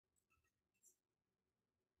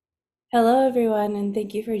Hello, everyone, and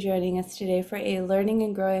thank you for joining us today for a Learning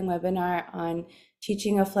and Growing webinar on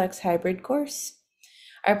teaching a flex hybrid course.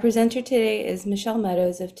 Our presenter today is Michelle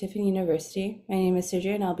Meadows of Tiffin University. My name is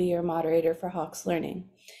Sidra, and I'll be your moderator for Hawks Learning.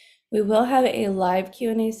 We will have a live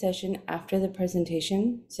Q&A session after the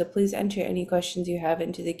presentation, so please enter any questions you have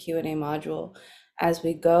into the Q&A module as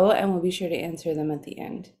we go, and we'll be sure to answer them at the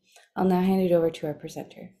end. I'll now hand it over to our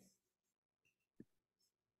presenter.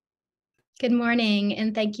 Good morning,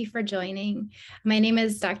 and thank you for joining. My name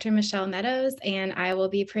is Dr. Michelle Meadows, and I will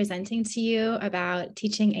be presenting to you about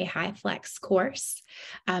teaching a hyflex course.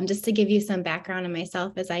 Just to give you some background on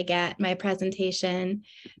myself as I get my presentation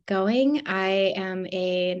going, I am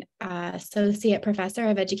an associate professor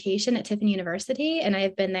of education at Tiffin University, and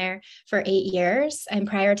I've been there for 8 years. And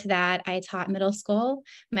prior to that, I taught middle school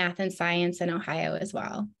math and science in Ohio as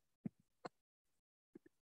well.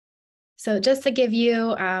 So just to give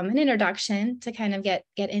you an introduction to kind of get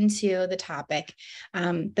into the topic,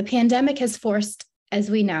 the pandemic has forced, as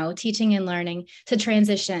we know, teaching and learning to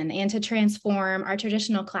transition and to transform our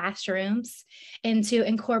traditional classrooms into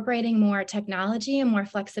incorporating more technology and more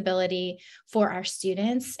flexibility for our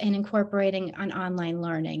students and incorporating an online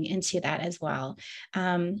learning into that as well.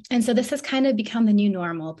 And so this has kind of become the new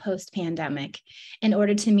normal post-pandemic in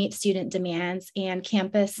order to meet student demands and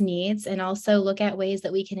campus needs, and also look at ways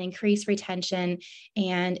that we can increase retention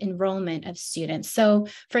and enrollment of students. So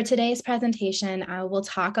for today's presentation, I will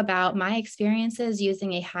talk about my experiences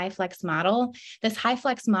using a hyflex model. This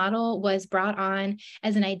hyflex model was brought on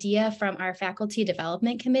as an idea from our faculty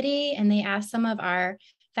development committee, and they asked some of our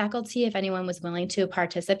faculty if anyone was willing to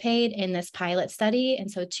participate in this pilot study.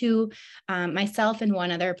 And so myself and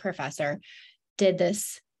one other professor did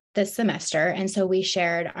this semester. And so we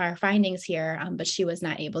shared our findings here, but she was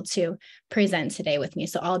not able to present today with me.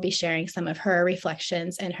 So I'll be sharing some of her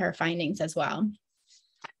reflections and her findings as well.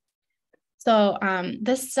 So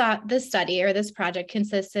this study or this project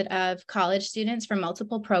consisted of college students from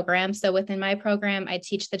multiple programs. So within my program, I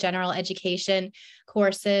teach the general education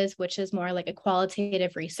courses, which is more like a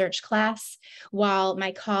qualitative research class, while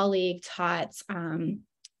my colleague taught in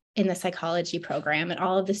the psychology program, and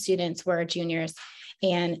all of the students were juniors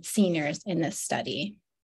and seniors in this study.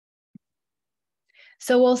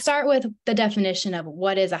 So we'll start with the definition of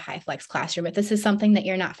what is a hyflex classroom. If this is something that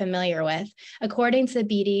you're not familiar with, according to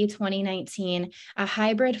BD 2019, a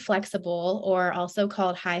hybrid flexible, or also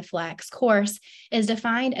called hyflex course, is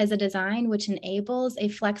defined as a design which enables a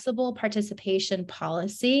flexible participation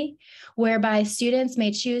policy whereby students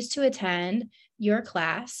may choose to attend your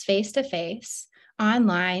class face-to-face,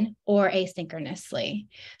 online, or asynchronously.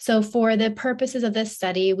 So for the purposes of this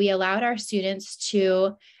study, we allowed our students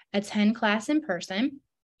to attend class in person,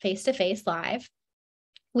 face-to-face live.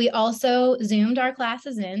 We also Zoomed our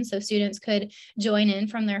classes in, so students could join in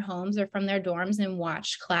from their homes or from their dorms and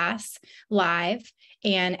watch class live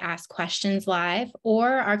and ask questions live, or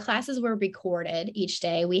our classes were recorded each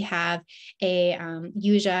day. We have a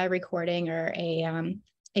UJA recording or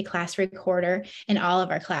a class recorder in all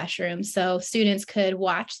of our classrooms. So students could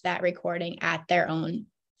watch that recording at their own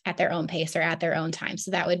pace or at their own time.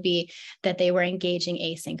 So that would be that they were engaging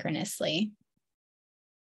asynchronously.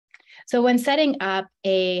 So when setting up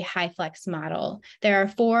a hyflex model, there are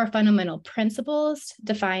 4 fundamental principles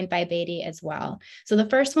defined by Beatty as well. So the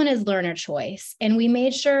first one is learner choice, and we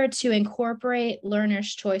made sure to incorporate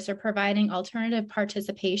learner's choice or providing alternative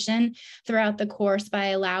participation throughout the course by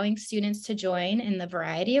allowing students to join in the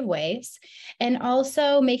variety of ways, and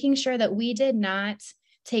also making sure that we did not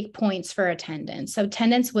take points for attendance. So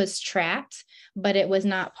attendance was tracked, but it was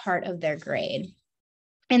not part of their grade.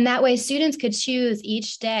 And that way students could choose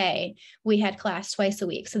each day. We had class twice a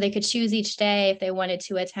week, so they could choose each day if they wanted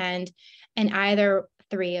to attend in either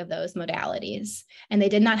 3 of those modalities. And they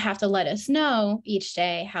did not have to let us know each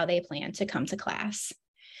day how they planned to come to class.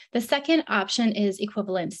 The second option is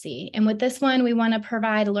equivalency. And with this one, we want to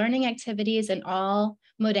provide learning activities in all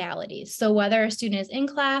modalities. So whether a student is in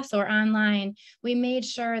class or online, we made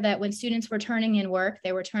sure that when students were turning in work,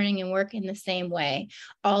 they were turning in work in the same way.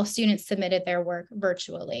 All students submitted their work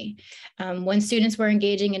virtually. When students were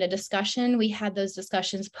engaging in a discussion, we had those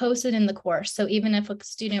discussions posted in the course. So even if a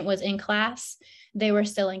student was in class, they were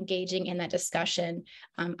still engaging in that discussion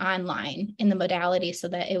online in the modality so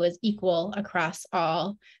that it was equal across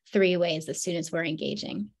all 3 ways that students were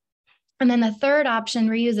engaging. And then the third option,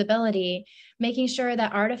 reusability, making sure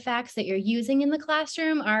that artifacts that you're using in the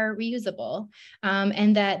classroom are reusable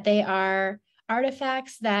and that they are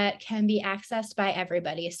artifacts that can be accessed by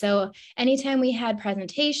everybody. So anytime we had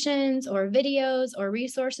presentations or videos or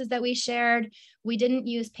resources that we shared, we didn't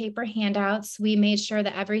use paper handouts. We made sure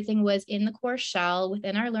that everything was in the course shell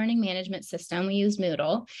within our learning management system. We used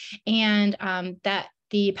Moodle, and that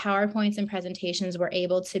the PowerPoints and presentations were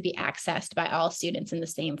able to be accessed by all students in the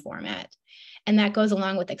same format. And that goes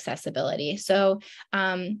along with accessibility. So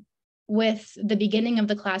with the beginning of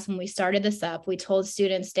the class, when we started this up, we told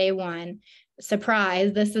students day one,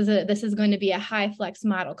 surprise, this is going to be a HyFlex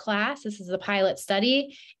model class. This is a pilot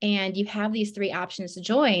study, and you have these 3 options to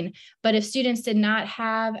join. But if students did not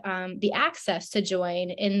have the access to join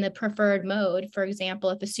in the preferred mode, for example,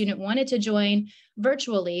 if a student wanted to join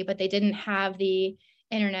virtually, but they didn't have the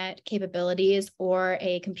internet capabilities or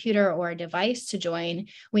a computer or a device to join,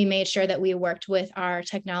 we made sure that we worked with our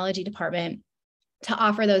technology department to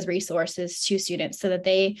offer those resources to students so that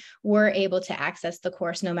they were able to access the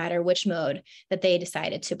course no matter which mode that they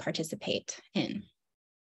decided to participate in.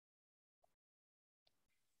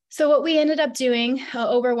 So what we ended up doing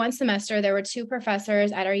over one semester, there were 2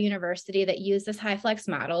 professors at our university that used this HyFlex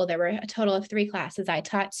model. There were a total of 3 classes. I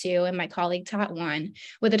taught 2 and my colleague taught 1,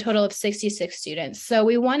 with a total of 66 students. So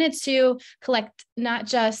we wanted to collect not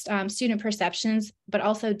just student perceptions, but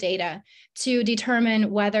also data to determine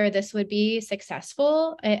whether this would be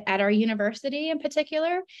successful at our university in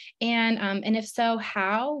particular, and if so,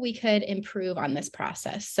 how we could improve on this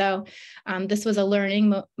process. So this was a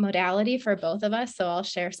learning modality for both of us. So I'll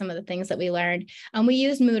share some of the things that we learned. We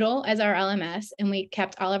used Moodle as our LMS, and we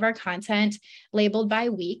kept all of our content labeled by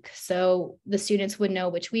week. So the students would know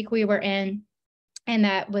which week we were in. And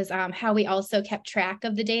that was how we also kept track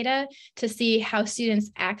of the data to see how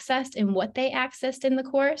students accessed and what they accessed in the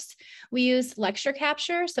course. We used lecture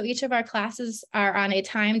capture. So each of our classes are on a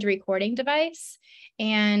timed recording device.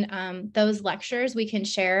 And those lectures we can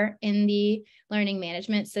share in the learning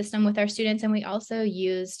management system with our students. And we also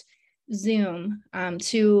used Zoom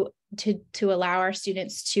to allow our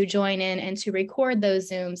students to join in and to record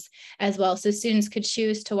those Zooms as well. So students could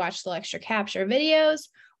choose to watch the lecture capture videos,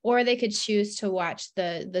 or they could choose to watch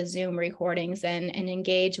the Zoom recordings and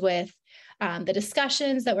engage with the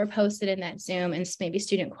discussions that were posted in that Zoom and maybe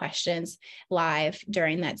student questions live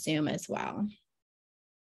during that Zoom as well.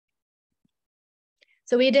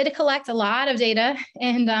 So we did collect a lot of data,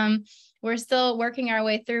 and we're still working our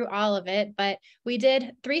way through all of it, but we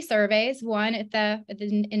did 3 surveys, one at the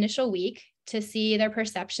initial week to see their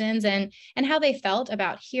perceptions and how they felt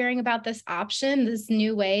about hearing about this option, this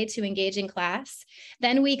new way to engage in class.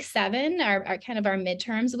 Then week 7, our kind of our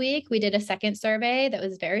midterms week, we did a second survey that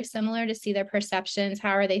was very similar to see their perceptions. How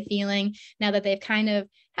are they feeling now that they've kind of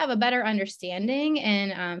have a better understanding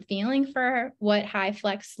and feeling for what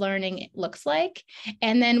HyFlex learning looks like.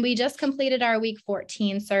 And then we just completed our week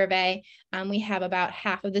 14 survey. We have about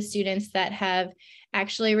half of the students that have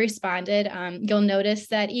actually responded. You'll notice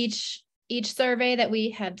that each survey that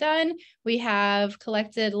we have done, we have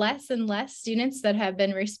collected less and less students that have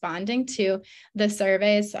been responding to the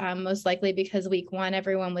surveys, most likely because week 1,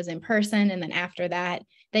 everyone was in person. And then after that,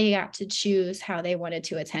 they got to choose how they wanted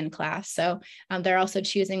to attend class. So they're also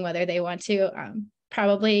choosing whether they want to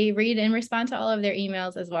probably read and respond to all of their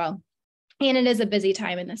emails as well. And it is a busy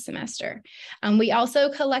time in the semester. We also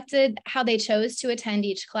collected how they chose to attend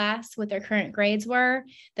each class, what their current grades were,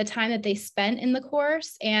 the time that they spent in the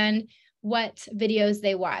course, and what videos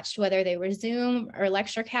they watched, whether they were Zoom or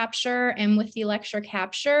lecture capture. And with the lecture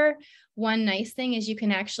capture, one nice thing is you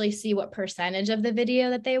can actually see what percentage of the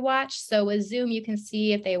video that they watched. So with Zoom, you can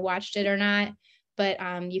see if they watched it or not, but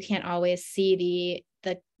you can't always see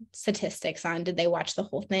the statistics on did they watch the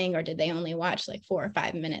whole thing or did they only watch like 4 or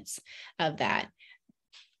 5 minutes of that.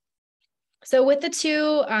 So with the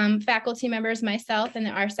 2 faculty members, myself and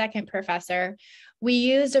our second professor, we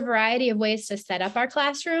used a variety of ways to set up our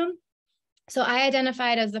classroom. So I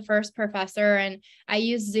identified as the first professor, and I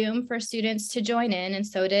used Zoom for students to join in, and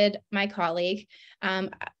so did my colleague.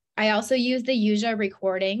 I also used the UJA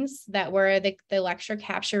recordings that were the lecture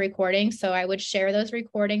capture recordings. So I would share those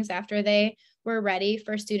recordings after they were ready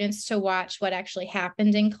for students to watch what actually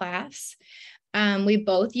happened in class. We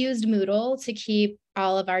both used Moodle to keep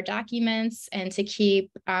all of our documents and to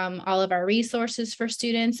keep all of our resources for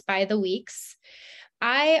students by the weeks.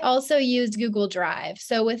 I also used Google Drive.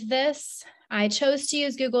 So with this, I chose to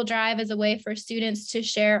use Google Drive as a way for students to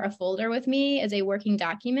share a folder with me as a working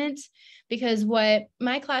document, because what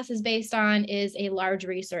my class is based on is a large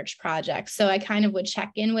research project. So I kind of would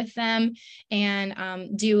check in with them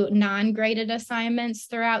and do non-graded assignments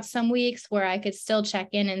throughout some weeks where I could still check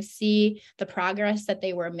in and see the progress that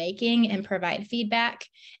they were making and provide feedback.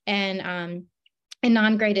 And and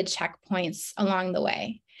non-graded checkpoints along the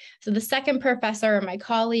way. So the second professor, my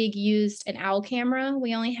colleague, used an OWL camera.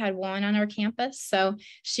 We only had one on our campus. So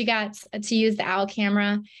she got to use the OWL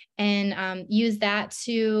camera and use that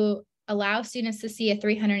to allow students to see a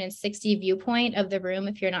 360 viewpoint of the room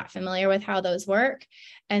if you're not familiar with how those work.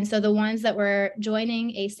 And so the ones that were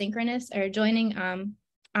joining asynchronous or joining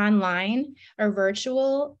online or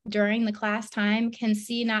virtual during the class time can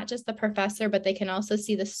see not just the professor, but they can also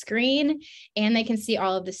see the screen and they can see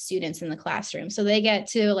all of the students in the classroom. So they get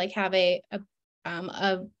to like have a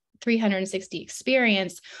 360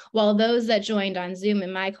 experience, while those that joined on Zoom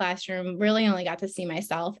in my classroom really only got to see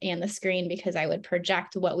myself and the screen because I would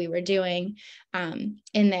project what we were doing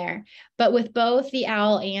in there. But with both the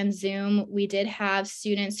OWL and Zoom, we did have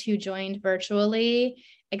students who joined virtually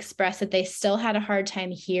express that they still had a hard time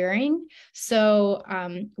hearing. So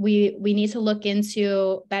we need to look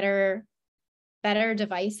into better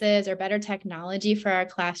devices or better technology for our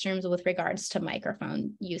classrooms with regards to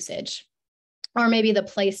microphone usage, or maybe the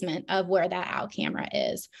placement of where that OWL camera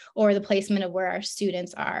is, or the placement of where our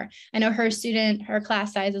students are. I know her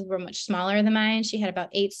class sizes were much smaller than mine. She had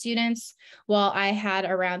about 8 students, while I had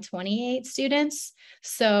around 28 students.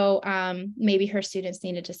 So maybe her students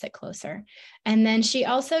needed to sit closer. And then she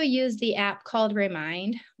also used the app called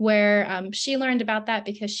Remind, where she learned about that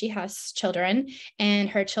because she has children and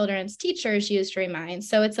her children's teachers used Remind.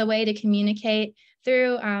 So it's a way to communicate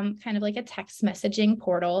through kind of like a text messaging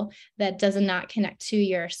portal that does not connect to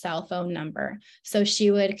your cell phone number. So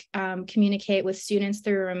she would communicate with students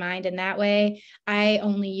through Remind, and that way I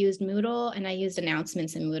only used Moodle, and I used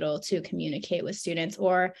announcements in Moodle to communicate with students,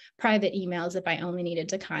 or private emails if I only needed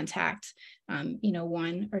to contact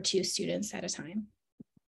 1 or 2 students at a time.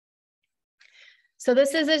 So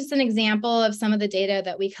this is just an example of some of the data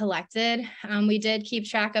that we collected. We did keep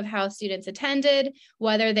track of how students attended,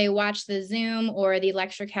 whether they watched the Zoom or the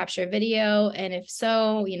lecture capture video, and if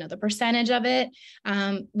so, the percentage of it.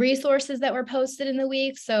 Resources that were posted in the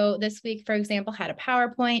week. So this week, for example, had a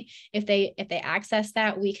PowerPoint. If they accessed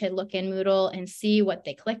that, we could look in Moodle and see what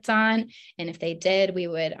they clicked on. And if they did, we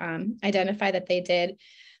would identify that they did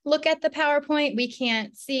look at the PowerPoint. We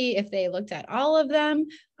can't see if they looked at all of them.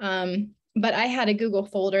 But I had a Google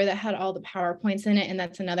folder that had all the PowerPoints in it. And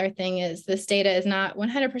that's another thing, is this data is not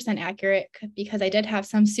 100% accurate, because I did have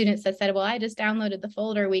some students that said, well, I just downloaded the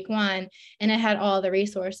folder week 1 and it had all the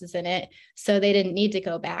resources in it. So they didn't need to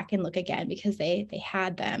go back and look again because they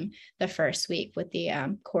had them the first week with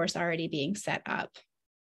the course already being set up.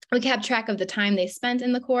 We kept track of the time they spent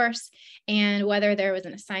in the course and whether there was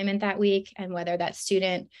an assignment that week and whether that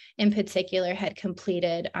student in particular had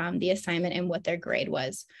completed the assignment and what their grade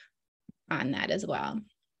was on that as well.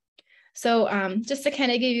 So just to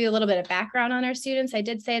kind of give you a little bit of background on our students, I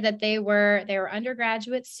did say that they were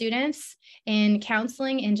undergraduate students in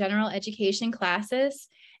counseling and general education classes,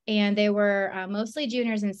 and they were mostly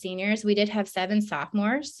juniors and seniors. We did have 7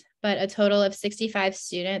 sophomores, but a total of 65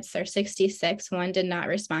 students, or 66. One did not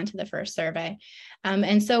respond to the first survey.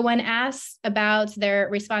 And so when asked about their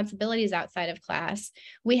responsibilities outside of class,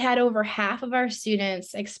 we had over half of our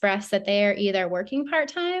students express that they are either working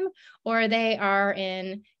part-time or they are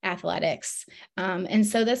in athletics. And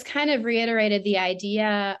so this kind of reiterated the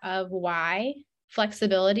idea of why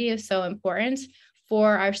flexibility is so important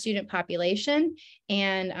for our student population,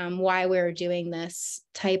 and why we're doing this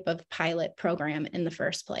type of pilot program in the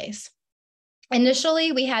first place.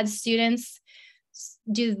 Initially, we had students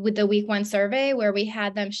do with the week 1 survey, where we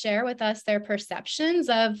had them share with us their perceptions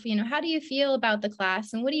of, how do you feel about the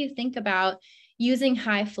class, and what do you think about using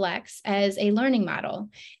hyflex as a learning model?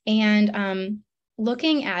 And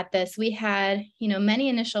looking at this, we had, many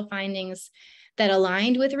initial findings that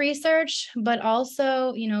aligned with research, but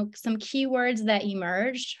also, some keywords that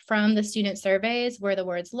emerged from the student surveys were the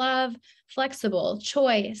words love, flexible,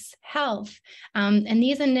 choice, health. And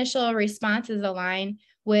these initial responses align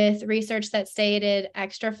with research that stated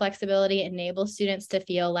extra flexibility enables students to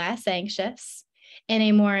feel less anxious in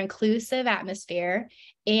a more inclusive atmosphere,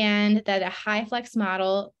 and that a HyFlex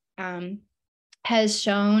model has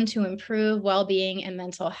shown to improve well-being and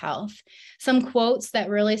mental health. Some quotes that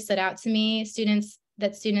really stood out to me, students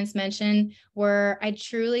mentioned, were, I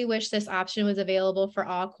truly wish this option was available for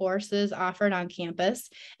all courses offered on campus.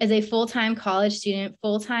 As a full-time college student,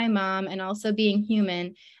 full-time mom, and also being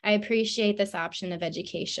human, I appreciate this option of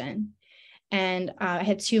education. And I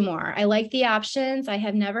had 2 more. I like the options. I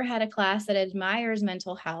have never had a class that admires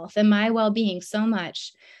mental health and my well-being so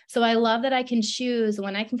much. So I love that I can choose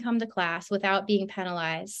when I can come to class without being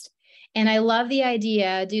penalized. And I love the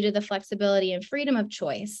idea due to the flexibility and freedom of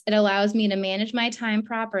choice. It allows me to manage my time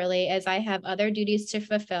properly as I have other duties to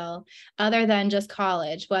fulfill other than just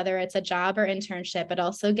college, whether it's a job or internship. It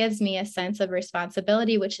also gives me a sense of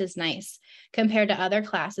responsibility, which is nice compared to other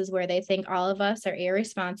classes where they think all of us are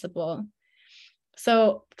irresponsible.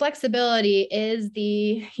 So flexibility is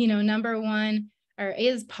the, number one, or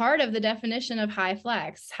is part of the definition of high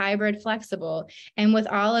flex, hybrid flexible. And with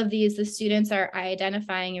all of these, the students are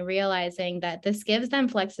identifying and realizing that this gives them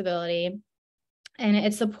flexibility and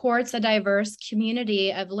it supports a diverse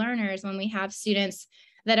community of learners when we have students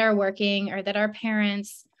that are working or that are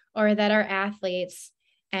parents or that are athletes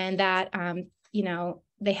and that,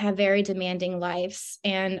 they have very demanding lives.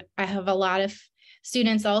 And I have a lot of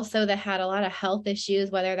students also that had a lot of health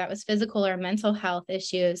issues, whether that was physical or mental health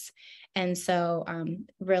issues. And so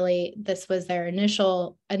really, this was their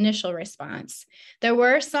initial response. There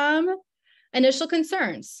were some initial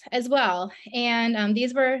concerns as well. And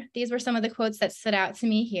these were some of the quotes that stood out to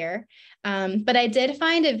me here. But I did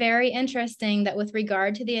find it very interesting that with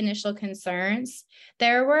regard to the initial concerns,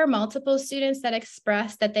 there were multiple students that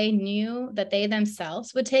expressed that they knew that they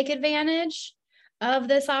themselves would take advantage of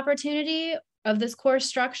this opportunity, of this course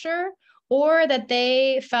structure, or that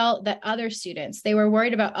they felt that they were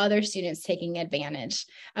worried about other students taking advantage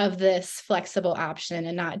of this flexible option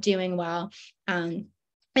and not doing well.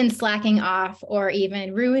 And slacking off or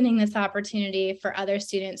even ruining this opportunity for other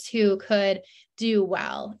students who could do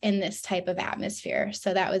well in this type of atmosphere.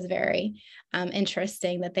 So that was very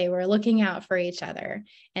interesting that they were looking out for each other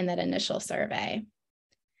in that initial survey.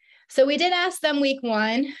 So we did ask them week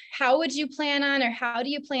 1, how do you plan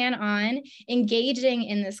on engaging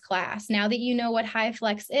in this class? Now that you know what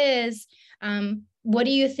HyFlex is, what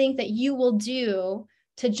do you think that you will do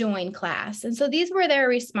to join class? And so these were their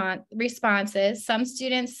responses. Some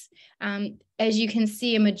students, as you can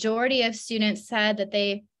see, a majority of students said that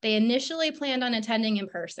they initially planned on attending in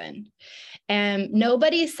person. And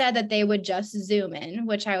nobody said that they would just Zoom in,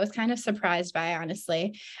 which I was kind of surprised by,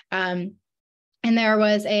 honestly. And there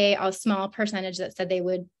was a small percentage that said they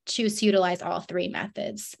would choose to utilize all 3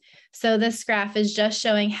 methods. So this graph is just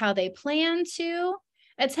showing how they plan to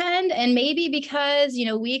attend. And maybe because,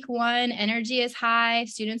 week 1 energy is high,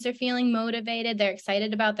 students are feeling motivated, they're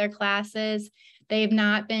excited about their classes, they've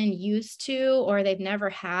not been used to, or they've never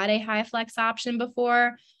had a high flex option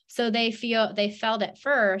before. So they felt at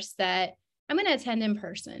first that I'm going to attend in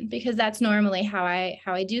person because that's normally how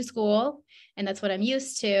I do school. And that's what I'm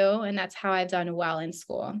used to. And that's how I've done well in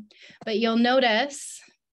school. But you'll notice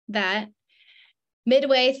that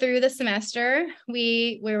midway through the semester,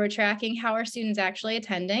 we were tracking how our students actually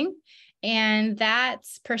attending. And that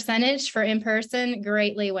percentage for in-person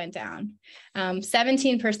greatly went down.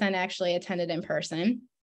 17% actually attended in person.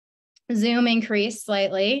 Zoom increased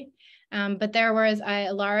slightly. But there was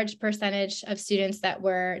a large percentage of students that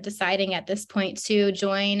were deciding at this point to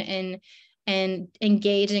join and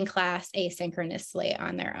engage in class asynchronously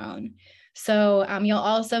on their own. So you'll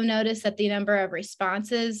also notice that the number of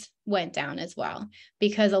responses went down as well,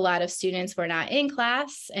 because a lot of students were not in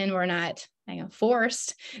class and were not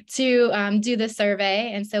forced to do the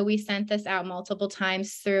survey. And so we sent this out multiple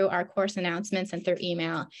times through our course announcements and through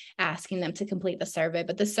email, asking them to complete the survey,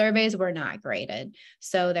 but the surveys were not graded.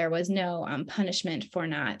 So there was no punishment for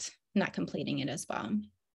not completing it as well.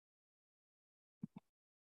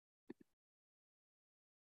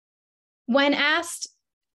 When asked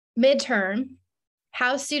midterm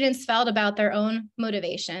how students felt about their own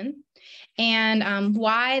motivation and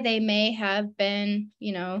why they may have been,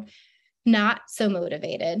 not so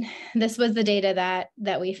motivated. This was the data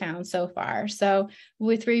that we found so far. So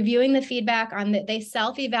with reviewing the feedback on that, they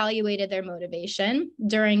self-evaluated their motivation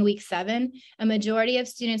during week 7. A majority of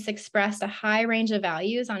students expressed a high range of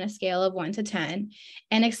values on a scale of 1 to 10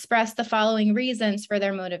 and expressed the following reasons for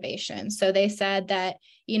their motivation. So they said that,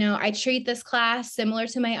 I treat this class similar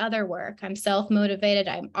to my other work. I'm self-motivated.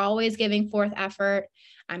 I'm always giving forth effort.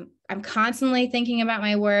 I'm constantly thinking about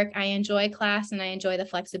my work. I enjoy class and I enjoy the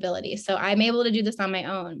flexibility. So I'm able to do this on my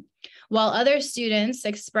own. While other students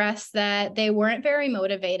expressed that they weren't very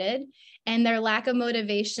motivated and their lack of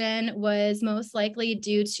motivation was most likely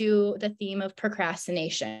due to the theme of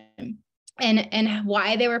procrastination. And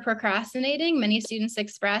why they were procrastinating, many students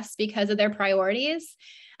expressed because of their priorities.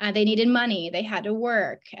 They needed money, they had to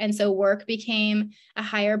work. And so work became a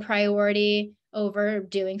higher priority over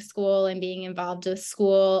doing school and being involved with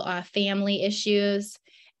school, family issues.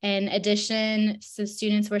 In addition, so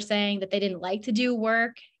students were saying that they didn't like to do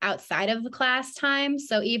work outside of the class time.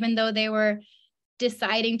 So even though they were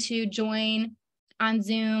deciding to join on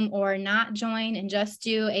Zoom or not join and just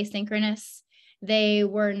do asynchronous they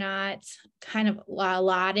were not kind of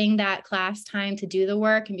allotting that class time to do the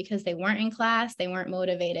work. And because they weren't in class, they weren't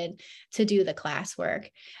motivated to do the classwork.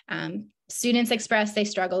 Students expressed they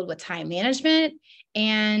struggled with time management,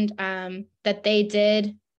 and that they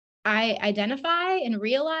did identify and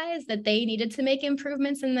realize that they needed to make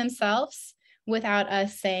improvements in themselves without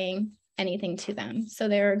us saying anything to them. So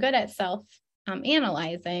they were good at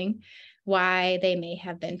self-analyzing why they may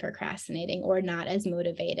have been procrastinating or not as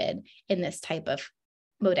motivated in this type of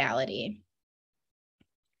modality.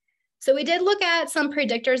 So we did look at some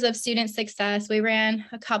predictors of student success. We ran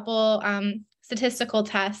a couple statistical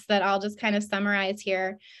tests that I'll just kind of summarize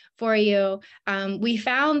here for you. We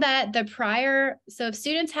found that so if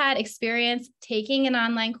students had experience taking an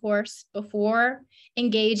online course before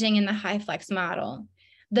engaging in the HyFlex model,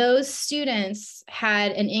 those students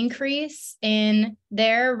had an increase in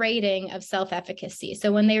their rating of self-efficacy.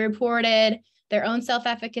 So when they reported their own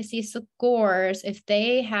self-efficacy scores, if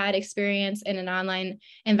they had experience in an online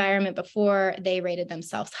environment before, they rated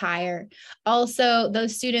themselves higher. Also,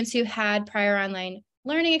 those students who had prior online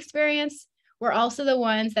learning experience were also the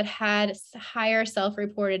ones that had higher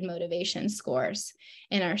self-reported motivation scores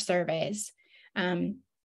in our surveys.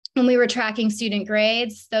 When we were tracking student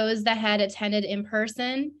grades, those that had attended in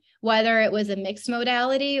person, whether it was a mixed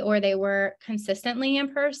modality or they were consistently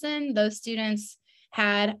in person, those students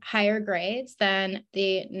had higher grades than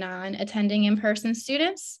the non-attending in-person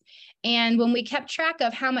students. And when we kept track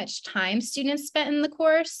of how much time students spent in the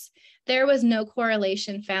course, there was no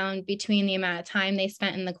correlation found between the amount of time they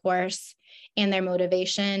spent in the course and their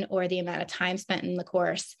motivation, or the amount of time spent in the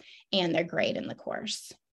course and their grade in the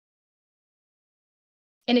course.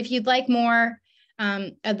 And if you'd like more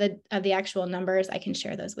of the actual numbers, I can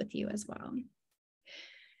share those with you as well.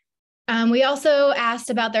 We also asked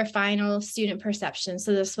about their final student perception.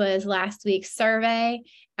 So this was last week's survey.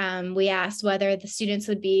 We asked whether the students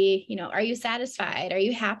would be, are you satisfied? Are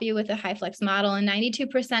you happy with the HyFlex model? And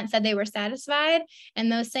 92% said they were satisfied.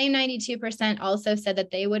 And those same 92% also said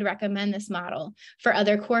that they would recommend this model for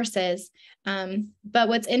other courses. But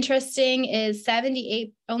what's interesting is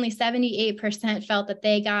only 78% felt that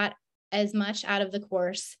they got as much out of the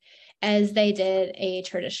course as they did a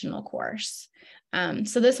traditional course.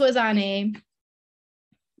 So this was on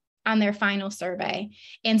their final survey,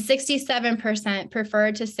 and 67%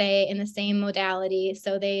 preferred to stay in the same modality.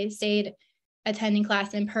 So they stayed attending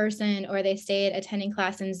class in person, or they stayed attending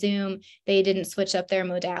class in Zoom. They didn't switch up their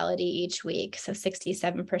modality each week. So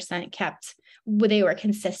 67% they were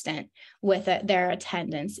consistent with their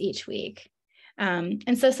attendance each week.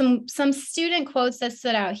 And so some student quotes that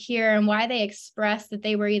stood out here and why they expressed that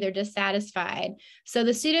they were either dissatisfied. So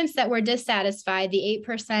the students that were dissatisfied, the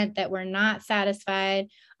 8% that were not satisfied,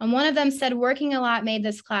 and one of them said, working a lot made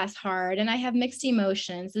this class hard, and I have mixed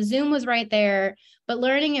emotions. The Zoom was right there, but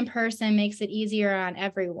learning in person makes it easier on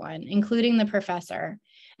everyone, including the professor.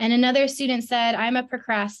 And another student said, I'm a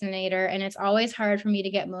procrastinator, and it's always hard for me to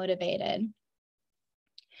get motivated.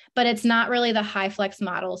 But it's not really the HyFlex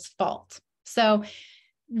model's fault. So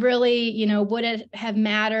really, would it have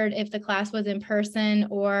mattered if the class was in person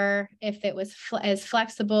or if it was as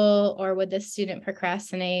flexible, or would the student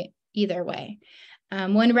procrastinate? Either way.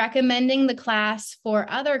 When recommending the class for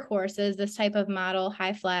other courses, this type of model,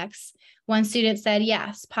 HyFlex, one student said,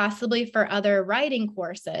 yes, possibly for other writing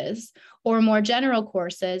courses or more general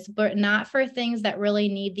courses, but not for things that really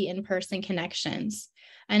need the in-person connections.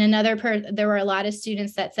 And there were a lot of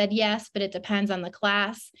students that said yes, but it depends on the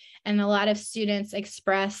class. And a lot of students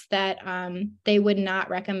expressed that they would not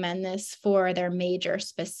recommend this for their major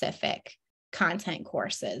specific content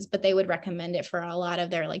courses, but they would recommend it for a lot of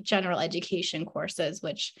their general education courses,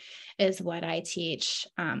 which is what I teach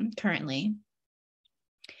currently.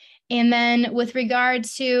 And then with regard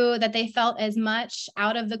to that they felt as much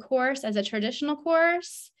out of the course as a traditional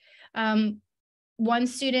course, one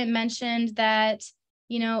student mentioned that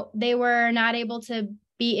they were not able to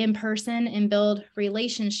be in person and build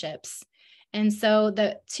relationships. And so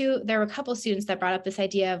there were a couple of students that brought up this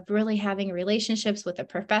idea of really having relationships with a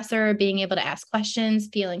professor, being able to ask questions,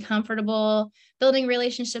 feeling comfortable, building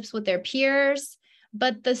relationships with their peers.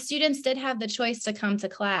 But the students did have the choice to come to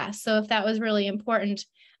class. So if that was really important,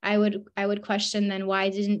 I would question then, why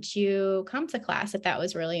didn't you come to class if that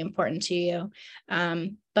was really important to you?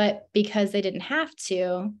 But because they didn't have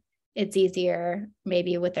to, it's easier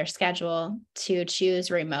maybe with their schedule to choose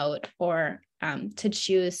remote or to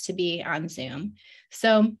choose to be on Zoom.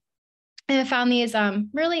 So I found these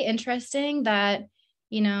really interesting that,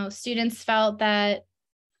 students felt that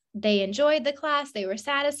they enjoyed the class, they were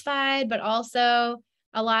satisfied, but also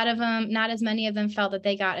a lot of them, not as many of them felt that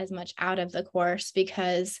they got as much out of the course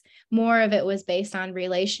because more of it was based on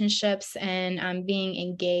relationships and being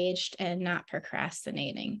engaged and not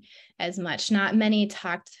procrastinating as much. Not many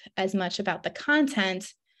talked as much about the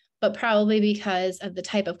content, but probably because of the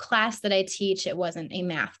type of class that I teach, it wasn't a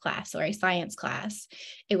math class or a science class.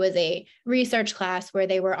 It was a research class where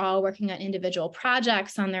they were all working on individual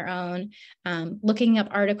projects on their own, looking up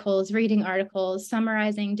articles, reading articles,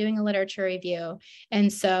 summarizing, doing a literature review.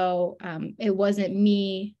 And so it wasn't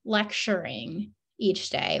me lecturing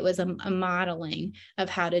each day. It was a modeling of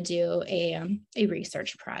how to do a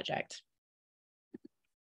research project.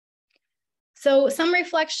 So some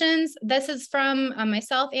reflections, this is from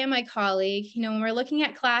myself and my colleague. When we're looking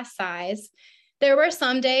at class size, there were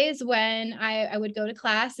some days when I would go to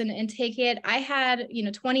class and take it. I had,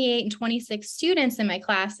 28 and 26 students in my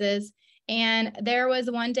classes. And there was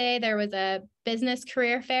one day, there was a business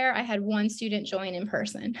career fair. I had one student join in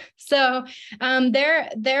person. So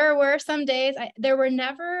there were some days, there were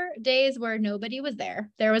never days where nobody was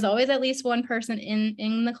there. There was always at least one person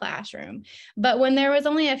in the classroom. But when there was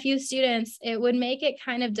only a few students, it would make it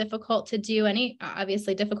kind of difficult to do any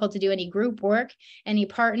group work, any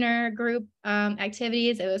partner group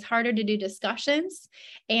activities. It was harder to do discussions.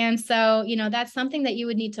 And so, that's something that you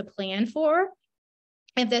would need to plan for.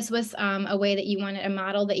 If this was a way that you wanted, a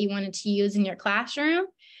model that you wanted to use in your classroom,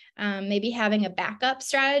 maybe having a backup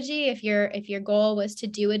strategy if your goal was to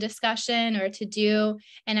do a discussion or to do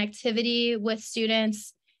an activity with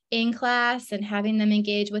students in class and having them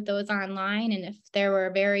engage with those online. And if there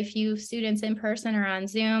were very few students in person or on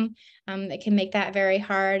Zoom, it can make that very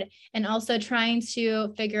hard. And also trying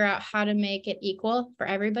to figure out how to make it equal for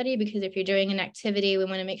everybody, because if you're doing an activity, we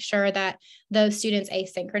want to make sure that those students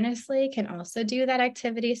asynchronously can also do that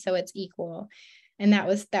activity so it's equal. And that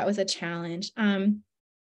was a challenge.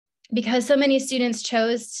 Because so many students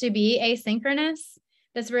chose to be asynchronous,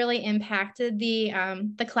 this really impacted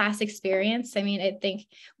the class experience. I mean, I think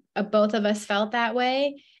both of us felt that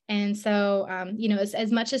way. And so,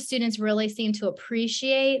 as much as students really seem to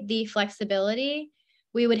appreciate the flexibility,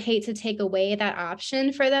 we would hate to take away that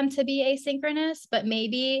option for them to be asynchronous, but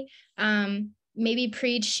maybe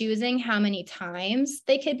pre-choosing how many times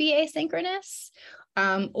they could be asynchronous,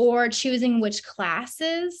 or choosing which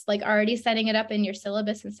classes, like already setting it up in your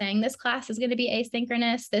syllabus and saying this class is going to be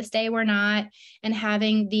asynchronous, this day we're not, and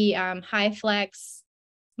having the hyflex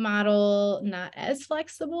model not as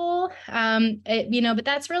flexible, but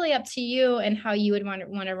that's really up to you and how you would want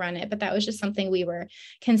to run it. But that was just something we were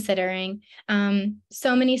considering.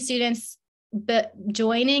 So many students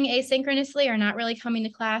joining asynchronously or not really coming to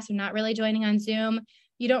class or not really joining on Zoom.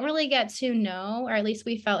 You don't really get to know, or at least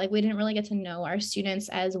we felt like we didn't really get to know our students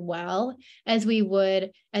as well as we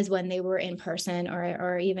would as when they were in person,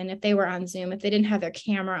 or even if they were on Zoom, if they didn't have their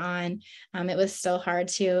camera on, it was still hard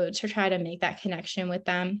to try to make that connection with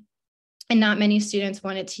them. And not many students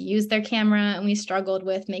wanted to use their camera, and we struggled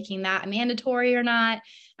with making that mandatory or not.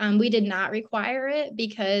 We did not require it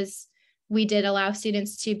because we did allow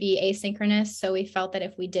students to be asynchronous. So we felt that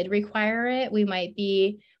if we did require it, we might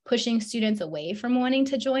be pushing students away from wanting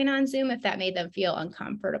to join on Zoom if that made them feel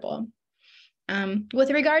uncomfortable. With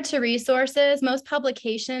regard to resources, most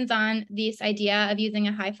publications on this idea of using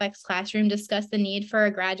a hyflex classroom discuss the need for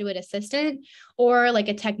a graduate assistant or like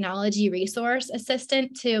a technology resource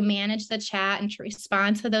assistant to manage the chat and to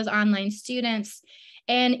respond to those online students.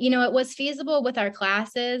 And, it was feasible with our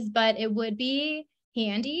classes, but it would be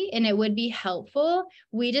handy and it would be helpful.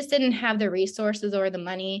 We just didn't have the resources or the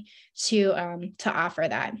money to offer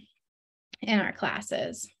that in our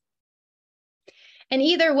classes. And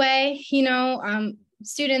either way,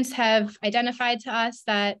 students have identified to us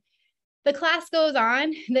that the class goes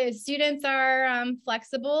on. The students are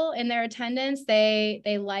flexible in their attendance. They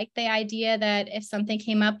like the idea that if something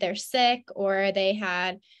came up, they're sick, or they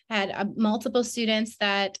had multiple students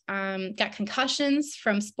that got concussions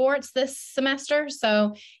from sports this semester.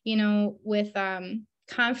 So, with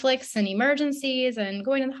conflicts and emergencies and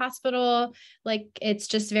going to the hospital, like it's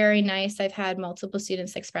just very nice. I've had multiple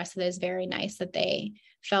students express that it's very nice that they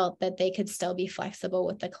felt that they could still be flexible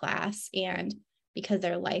with the class, and because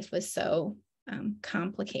their life was so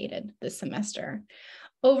complicated this semester.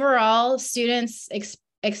 Overall, students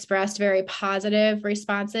expressed very positive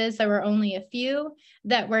responses. There were only a few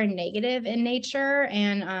that were negative in nature,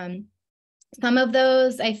 and some of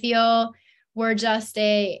those I feel were just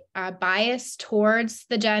a bias towards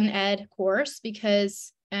the Gen Ed course,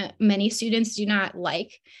 because many students do not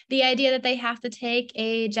like the idea that they have to take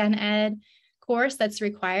a Gen Ed course that's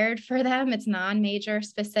required for them. It's non-major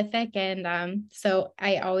specific. And so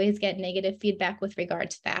I always get negative feedback with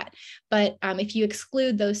regard to that. But if you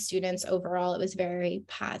exclude those students, overall, it was very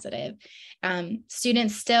positive.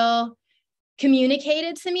 Students still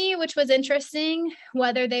communicated to me, which was interesting,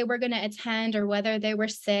 whether they were going to attend or whether they were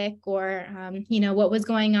sick or, what was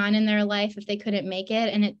going on in their life if they couldn't make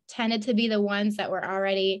it. And it tended to be the ones that were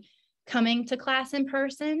already coming to class in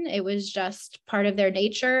person. It was just part of their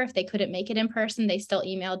nature. If they couldn't make it in person, they still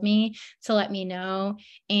emailed me to let me know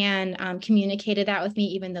and communicated that with me,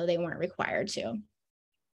 even though they weren't required to.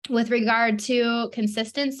 With regard to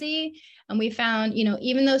consistency, and we found,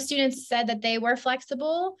 even though students said that they were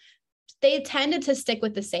flexible, they tended to stick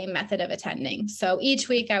with the same method of attending. So each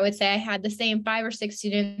week, I would say I had the same 5 or 6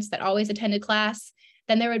 students that always attended class.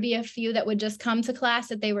 Then there would be a few that would just come to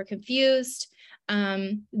class if they were confused.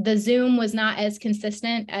 The Zoom was not as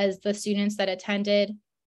consistent as the students that attended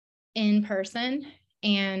in person.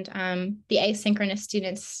 And the asynchronous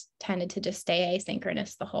students tended to just stay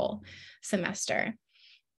asynchronous the whole semester.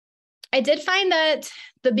 I did find that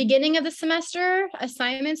the beginning of the semester,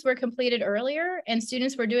 assignments were completed earlier and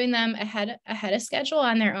students were doing them ahead of schedule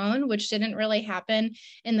on their own, which didn't really happen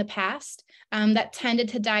in the past. That tended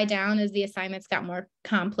to die down as the assignments got more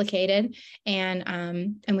complicated,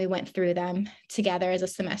 and we went through them together as the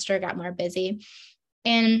semester got more busy.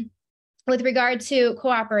 And with regard to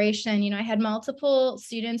cooperation, I had multiple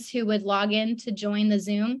students who would log in to join the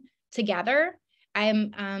Zoom together.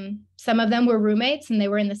 Some of them were roommates and they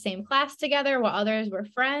were in the same class together, while others were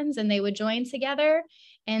friends and they would join together.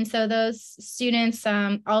 And so those students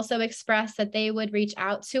also expressed that they would reach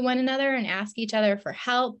out to one another and ask each other for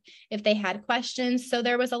help if they had questions. So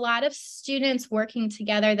there was a lot of students working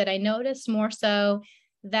together that I noticed more so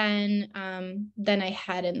than I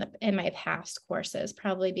had in my past courses,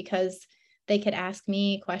 probably because they could ask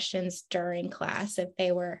me questions during class if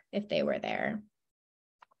they were there.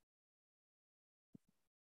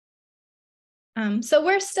 So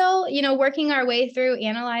we're still, working our way through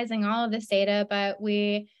analyzing all of this data, but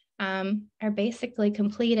we are basically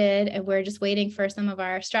completed and we're just waiting for some of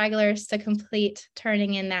our stragglers to complete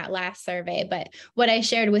turning in that last survey. But what I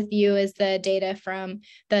shared with you is the data from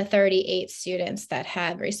the 38 students that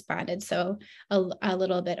have responded. So a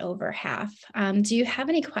little bit over half. Do you have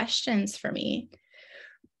any questions for me?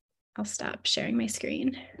 I'll stop sharing my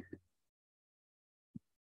screen.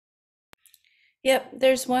 Yep,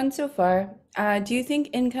 there's one so far. Do you think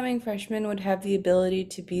incoming freshmen would have the ability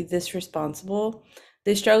to be this responsible?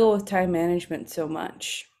 They struggle with time management so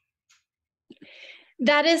much.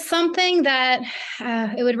 That is something that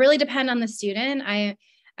it would really depend on the student.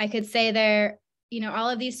 I could say there, all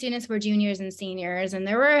of these students were juniors and seniors, and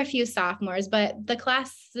there were a few sophomores, but the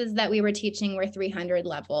classes that we were teaching were 300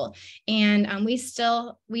 level. And we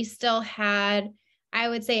still had, I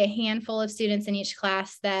would say, a handful of students in each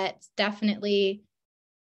class that definitely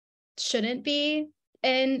shouldn't be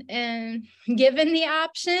and given the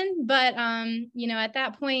option. But, at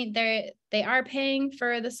that point, they are paying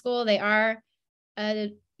for the school. They are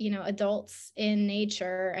adults in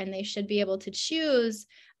nature, and they should be able to choose.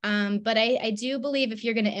 But I do believe if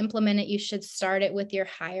you're going to implement it, you should start it with your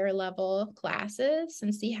higher level classes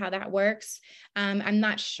and see how that works. I'm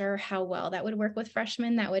not sure how well that would work with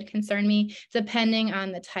freshmen. That would concern me, depending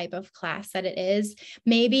on the type of class that it is.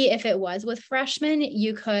 Maybe if it was with freshmen,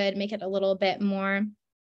 you could make it a little bit more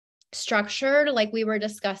structured, like we were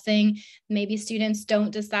discussing. Maybe students don't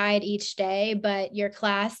decide each day, but your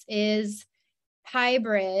class is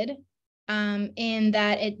hybrid in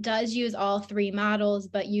that it does use all 3 models,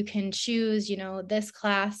 but you can choose, this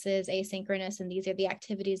class is asynchronous and these are the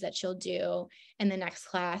activities that you'll do. And the next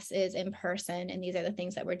class is in person and these are the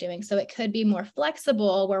things that we're doing. So it could be more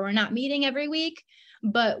flexible where we're not meeting every week,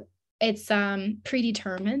 but it's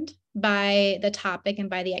predetermined by the topic and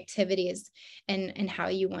by the activities and how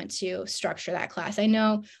you want to structure that class. I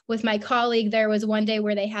know with my colleague, there was one day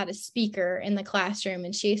where they had a speaker in the classroom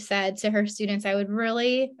and she said to her students, I would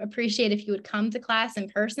really appreciate if you would come to class in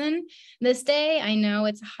person this day. I know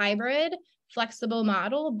it's a hybrid, flexible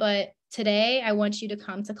model, but today I want you to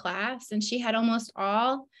come to class. And she had almost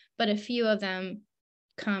all, but a few of them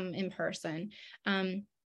come in person.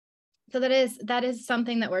 So that is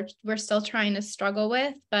something that we're still trying to struggle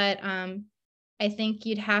with, but I think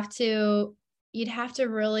you'd have to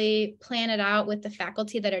really plan it out with the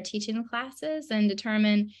faculty that are teaching the classes and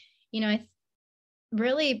determine,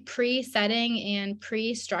 really pre-setting and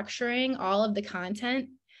pre-structuring all of the content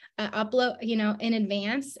upload, in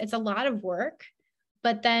advance. It's a lot of work,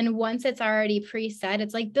 but then once it's already preset,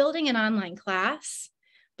 it's like building an online class.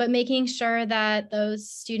 but making sure that those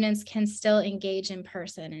students can still engage in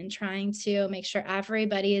person and trying to make sure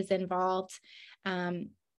everybody is involved.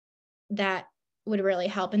 That would really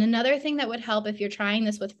help. And another thing that would help if you're trying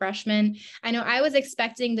this with freshmen, I know I was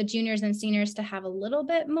expecting the juniors and seniors to have a little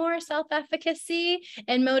bit more self-efficacy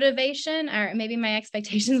and motivation, or maybe my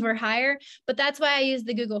expectations were higher, but that's why I used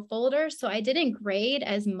the Google folder. So I didn't grade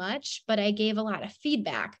as much, but I gave a lot of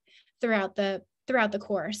feedback throughout the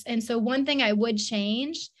course. And so one thing I would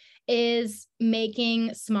change is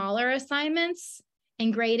making smaller assignments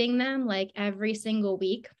and grading them like every single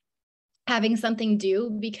week, having something due,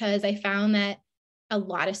 because I found that a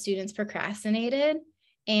lot of students procrastinated.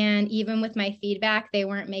 And even with my feedback, they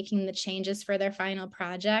weren't making the changes for their final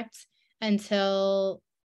project until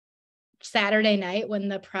Saturday night when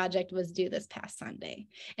the project was due this past Sunday.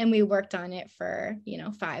 And we worked on it for,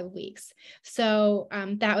 5 weeks. So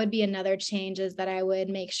that would be another change, is that I would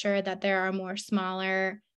make sure that there are more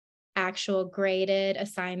smaller actual graded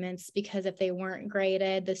assignments, because if they weren't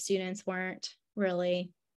graded, the students weren't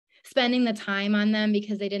really spending the time on them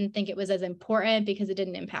because they didn't think it was as important, because it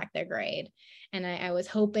didn't impact their grade. And I was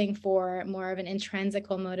hoping for more of an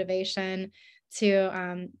intrinsical motivation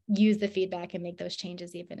to use the feedback and make those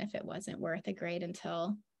changes, even if it wasn't worth a grade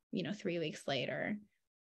until, 3 weeks later.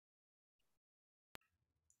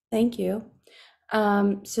 Thank you.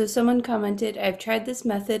 So someone commented, I've tried this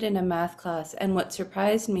method in a math class, and what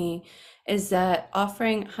surprised me is that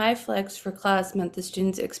offering hyflex for class meant the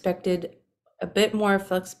students expected a bit more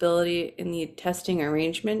flexibility in the testing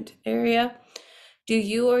arrangement area. Do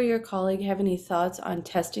you or your colleague have any thoughts on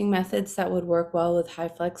testing methods that would work well with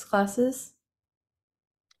hyflex classes?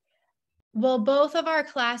 Well, both of our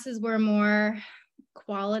classes were more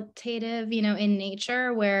qualitative, in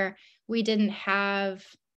nature, where we didn't have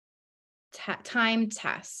time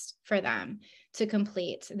tests for them to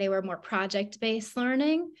complete. They were more project-based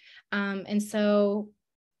learning. And so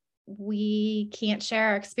we can't share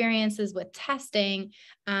our experiences with testing.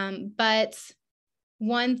 But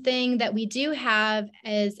one thing that we do have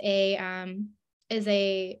is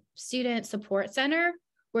a student support center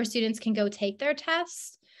where students can go take their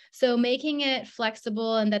tests. So making it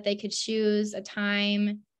flexible and that they could choose a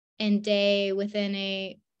time and day within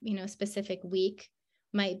a specific week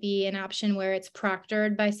might be an option, where it's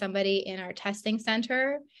proctored by somebody in our testing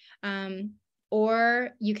center.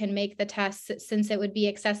 Or you can make the test, since it would be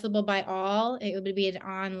accessible by all, it would be an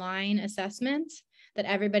online assessment that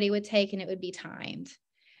everybody would take, and it would be timed,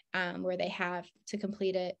 where they have to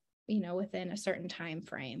complete it, within a certain time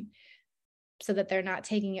frame, so that they're not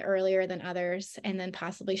taking it earlier than others, and then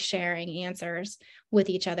possibly sharing answers with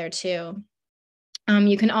each other too.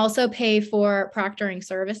 You can also pay for proctoring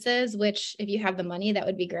services, which, if you have the money, that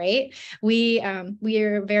would be great. We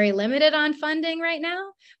are very limited on funding right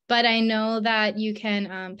now, but I know that you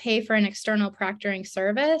can pay for an external proctoring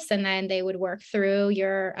service, and then they would work through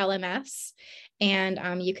your LMS,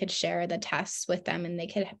 and you could share the tests with them, and they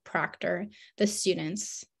could proctor the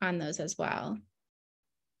students on those as well.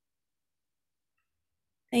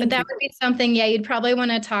 But Thank that you. would be something, yeah, you'd probably want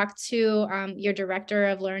to talk to your director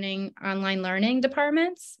of learning, online learning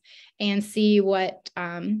departments, and see what's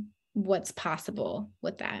possible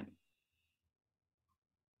with that.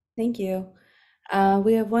 Thank you.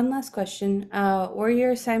 We have one last question. Were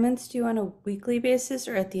your assignments due on a weekly basis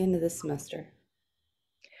or at the end of the semester?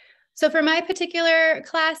 So for my particular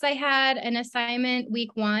class, I had an assignment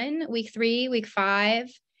week 1, week 3, week 5,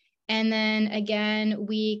 and then again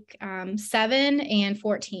week 7 and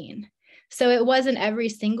 14. So it wasn't every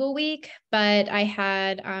single week, but I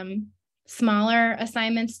had smaller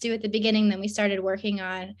assignments due at the beginning. Then we started working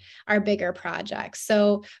on our bigger projects.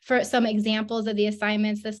 So for some examples of the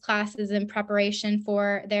assignments, this class is in preparation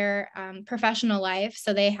for their professional life.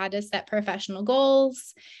 So they had to set professional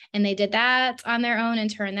goals, and they did that on their own and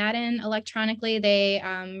turned that in electronically. They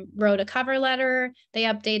wrote a cover letter, they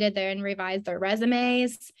updated and revised their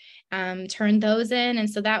resumes, turned those in. And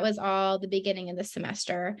so that was all the beginning of the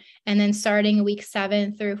semester. And then starting week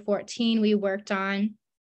 7 through 14, we worked on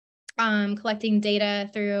collecting data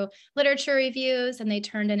through literature reviews, and they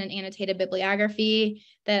turned in an annotated bibliography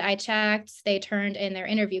that I checked. They turned in their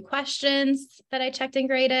interview questions that I checked and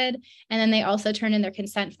graded. And then they also turned in their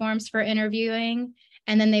consent forms for interviewing.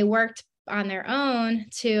 And then they worked on their own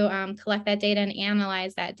to collect that data and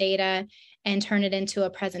analyze that data and turn it into a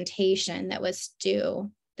presentation that was due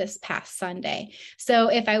this past Sunday. So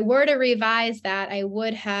if I were to revise that, I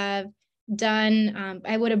would have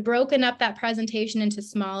broken up that presentation into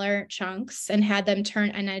smaller chunks and had them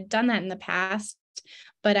and I'd done that in the past,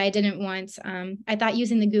 but I didn't want, I thought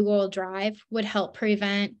using the Google Drive would help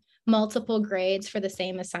prevent multiple grades for the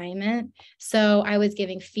same assignment. So I was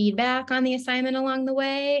giving feedback on the assignment along the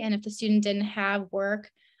way. And if the student didn't have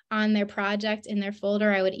work on their project in their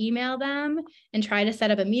folder, I would email them and try to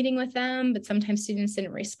set up a meeting with them, but sometimes students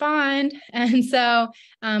didn't respond. And so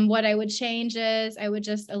what I would change is I would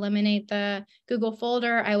just eliminate the Google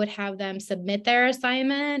folder. I would have them submit their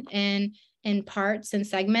assignment in parts and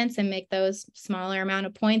segments and make those smaller amount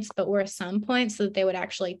of points, but worth some points so that they would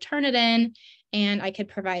actually turn it in and I could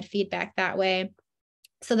provide feedback that way.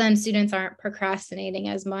 So then students aren't procrastinating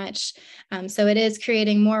as much. So it is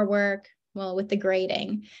creating more work, well, with the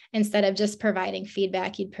grading. Instead of just providing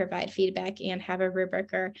feedback, you'd provide feedback and have a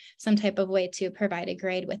rubric or some type of way to provide a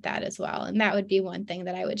grade with that as well. And that would be one thing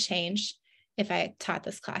that I would change if I taught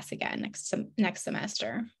this class again next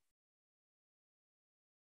semester.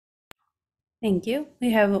 Thank you.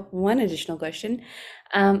 We have one additional question.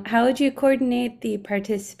 How would you coordinate the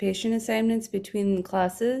participation assignments between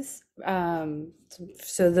classes?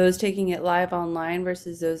 So those taking it live online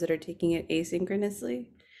versus those that are taking it asynchronously?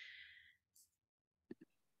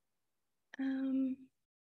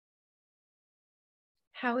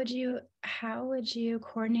 How would you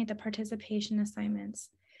coordinate the participation assignments?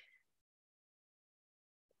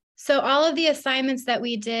 So all of the assignments that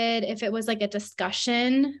we did, if it was like a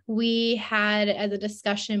discussion, we had as a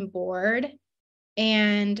discussion board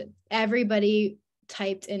and everybody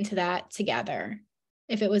typed into that together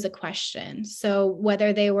if it was a question. So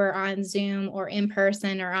whether they were on Zoom or in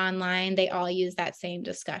person or online, they all used that same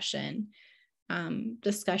discussion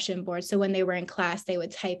board. So when they were in class, they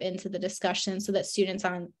would type into the discussion so that students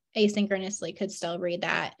on asynchronously could still read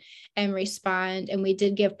that and respond. And we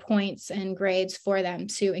did give points and grades for them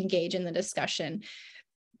to engage in the discussion.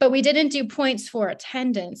 But we didn't do points for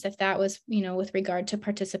attendance if that was, with regard to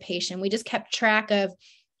participation. We just kept track of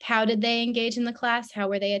how did they engage in the class, how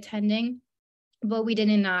were they attending, but we did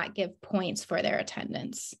not give points for their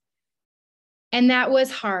attendance. And that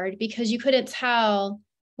was hard because you couldn't tell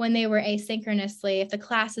when they were asynchronously, if the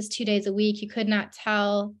class is 2 days a week, you could not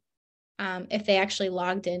tell if they actually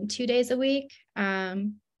logged in 2 days a week.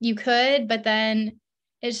 You could, but then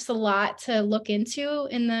it's just a lot to look into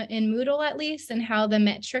in Moodle at least, and how the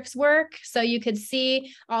metrics work. So you could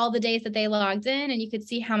see all the days that they logged in and you could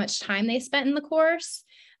see how much time they spent in the course.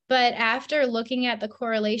 But after looking at the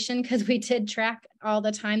correlation, because we did track all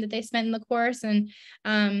the time that they spent in the course, and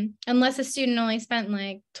unless a student only spent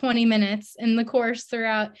like 20 minutes in the course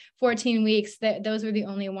throughout 14 weeks, those were the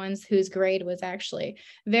only ones whose grade was actually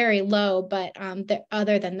very low. But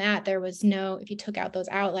other than that, there was no, if you took out those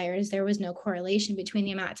outliers, there was no correlation between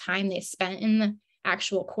the amount of time they spent in the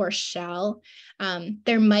actual course shell.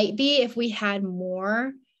 There might be if we had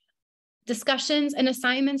more discussions and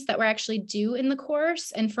assignments that were actually due in the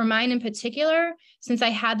course. And for mine in particular, since I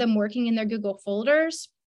had them working in their Google folders,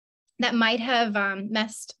 that might have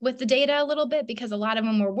messed with the data a little bit because a lot of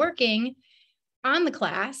them were working on the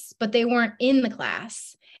class, but they weren't in the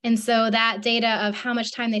class. And so that data of how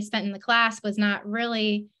much time they spent in the class was not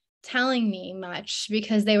really telling me much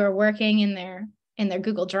because they were working in their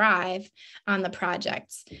Google Drive on the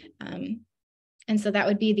projects. And so that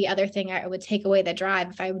would be the other thing. I would take away the drive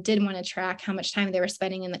if I did want to track how much time they were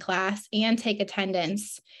spending in the class and take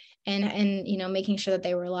attendance and making sure that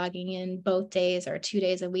they were logging in both days or 2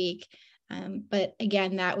 days a week. But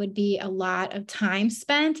again, that would be a lot of time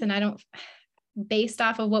spent. And based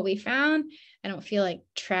off of what we found, I don't feel like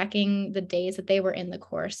tracking the days that they were in the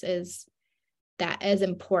course is that as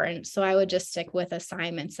important. So I would just stick with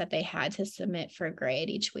assignments that they had to submit for a grade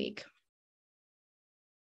each week.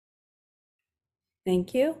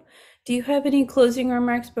 Thank you. Do you have any closing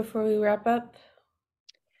remarks before we wrap up?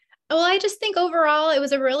 Well, I just think overall it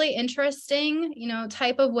was a really interesting,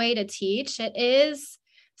 type of way to teach. It is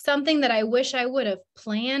something that I wish I would have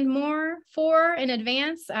planned more for in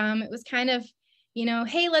advance. It was kind of,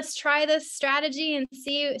 hey, let's try this strategy and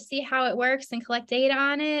see how it works and collect data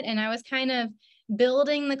on it. And I was kind of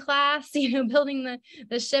building the class, building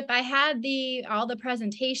the ship. I had all the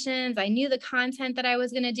presentations. I knew the content that I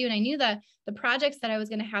was going to do, and I knew the projects that I was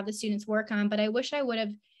going to have the students work on. But I wish I would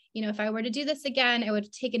have, if I were to do this again, I would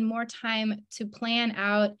have taken more time to plan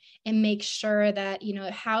out and make sure that,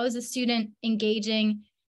 how is a student engaging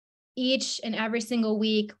each and every single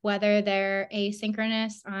week, whether they're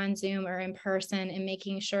asynchronous on Zoom or in person, and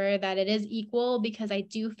making sure that it is equal, because I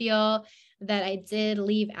do feel that I did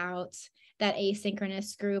leave out that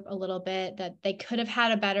asynchronous group a little bit, that they could have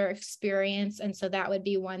had a better experience. And so that would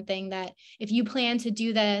be one thing that if you plan to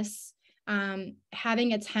do this,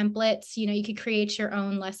 having a template, you could create your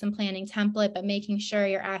own lesson planning template, but making sure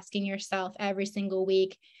you're asking yourself every single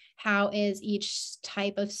week, how is each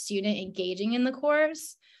type of student engaging in the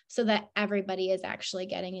course? so that everybody is actually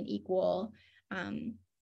getting an equal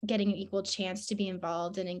chance to be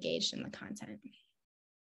involved and engaged in the content.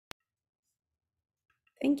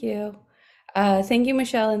 Thank you. Thank you,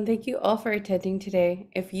 Michelle, and thank you all for attending today.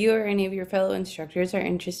 If you or any of your fellow instructors are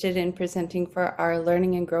interested in presenting for our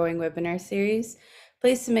Learning and Growing webinar series,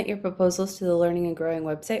 please submit your proposals to the Learning and Growing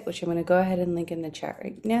website, which I'm going to go ahead and link in the chat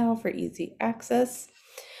right now for easy access.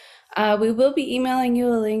 We will be emailing you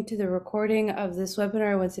a link to the recording of this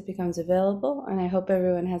webinar once it becomes available, and I hope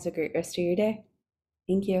everyone has a great rest of your day.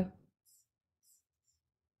 Thank you.